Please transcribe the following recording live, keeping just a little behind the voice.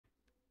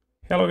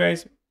Hello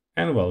guys,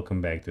 and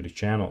welcome back to the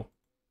channel,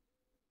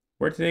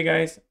 where today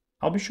guys,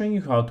 I'll be showing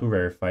you how to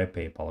verify a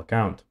PayPal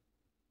account.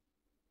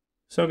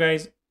 So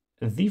guys,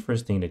 the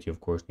first thing that you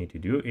of course need to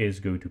do is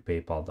go to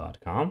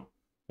paypal.com,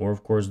 or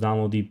of course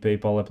download the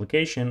PayPal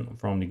application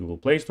from the Google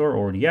Play Store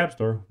or the App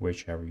Store,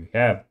 whichever you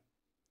have.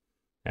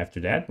 After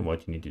that,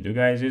 what you need to do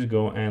guys is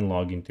go and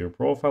log into your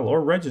profile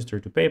or register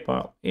to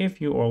PayPal if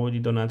you already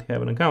do not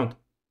have an account.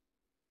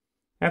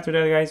 After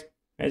that guys,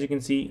 as you can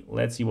see,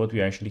 let's see what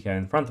we actually have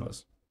in front of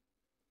us.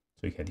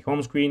 So you have the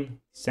home screen,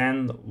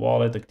 send,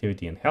 wallet,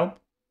 activity, and help.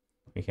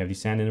 We have the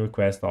send and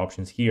request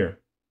options here.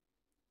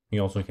 We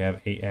also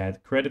have a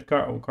add credit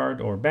card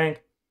or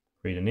bank,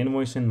 create an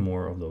invoice, and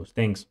more of those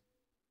things.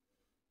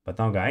 But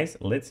now guys,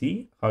 let's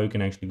see how you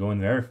can actually go and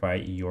verify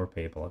your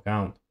PayPal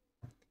account.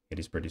 It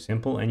is pretty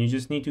simple, and you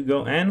just need to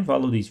go and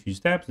follow these few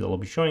steps that I'll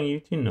be showing you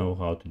to know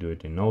how to do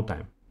it in no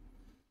time.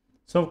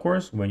 So of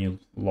course, when you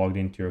logged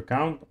into your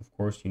account, of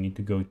course, you need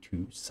to go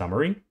to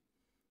summary.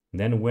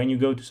 Then when you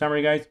go to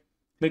summary guys,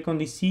 click on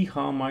the see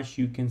how much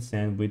you can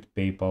send with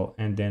PayPal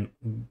and then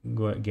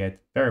go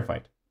get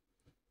verified.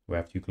 So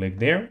after you click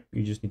there,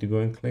 you just need to go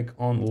and click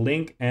on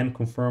link and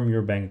confirm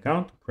your bank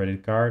account,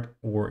 credit card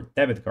or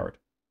debit card.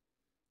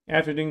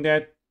 After doing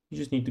that, you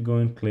just need to go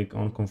and click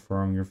on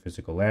confirm your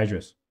physical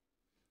address.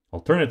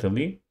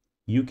 Alternatively,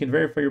 you can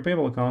verify your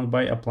PayPal account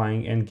by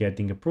applying and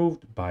getting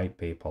approved by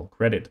PayPal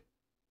Credit.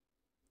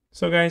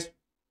 So guys,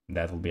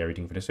 that will be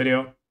everything for this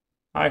video.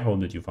 I hope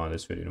that you found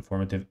this video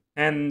informative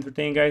and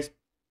entertaining guys.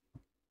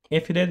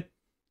 If you did,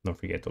 don't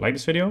forget to like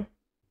this video,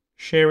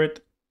 share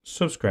it,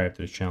 subscribe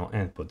to the channel,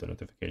 and put the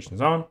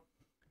notifications on,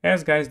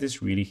 as guys,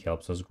 this really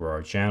helps us grow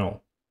our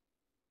channel.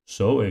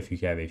 So if you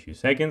have a few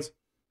seconds,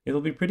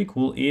 it'll be pretty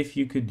cool if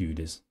you could do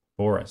this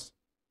for us.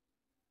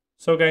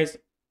 So guys,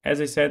 as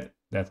I said,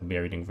 that will be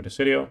everything for this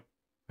video.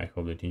 I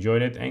hope that you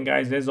enjoyed it, and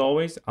guys, as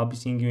always, I'll be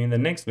seeing you in the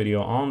next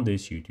video on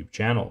this YouTube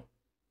channel.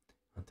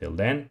 Until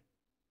then,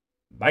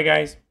 bye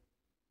guys.